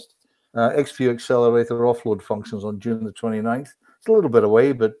webcast. xPU Accelerator offload functions on June the 29th. It's a little bit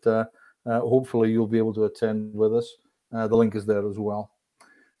away, but hopefully you'll be able to attend with us. The link is there as well.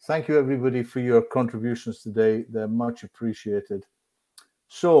 Thank you, everybody, for your contributions today. They're much appreciated.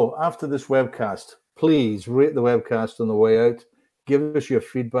 So after this webcast, please rate the webcast on the way out. Give us your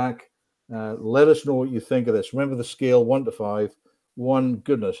feedback. Let us know what you think of this. Remember the scale 1 to 5. 1,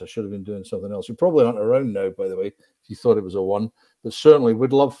 goodness, I should have been doing something else. You probably aren't around now, by the way, if you thought it was a 1. But certainly,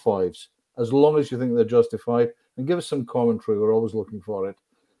 we'd love 5s, as long as you think they're justified. And give us some commentary. We're always looking for it.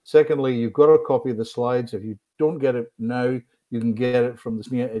 Secondly, you've got a copy of the slides. If you don't get it now, you can get it from the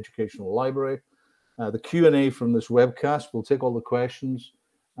SNIA Educational Library. The Q&A from this webcast, we'll take all the questions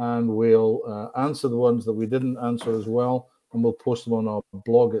and we'll answer the ones that we didn't answer as well, and we'll post them on our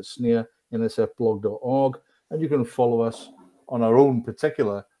blog at snia.nsfblog.org. And you can follow us on our own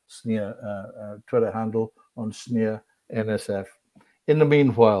particular SNIA Twitter handle on SNIA-NSF. In the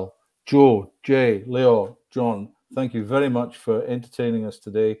meanwhile, Joe, Jay, Lior, John, thank you very much for entertaining us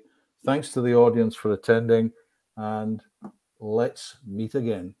today. Thanks to the audience for attending, and let's meet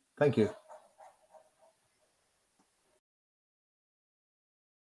again. Thank you.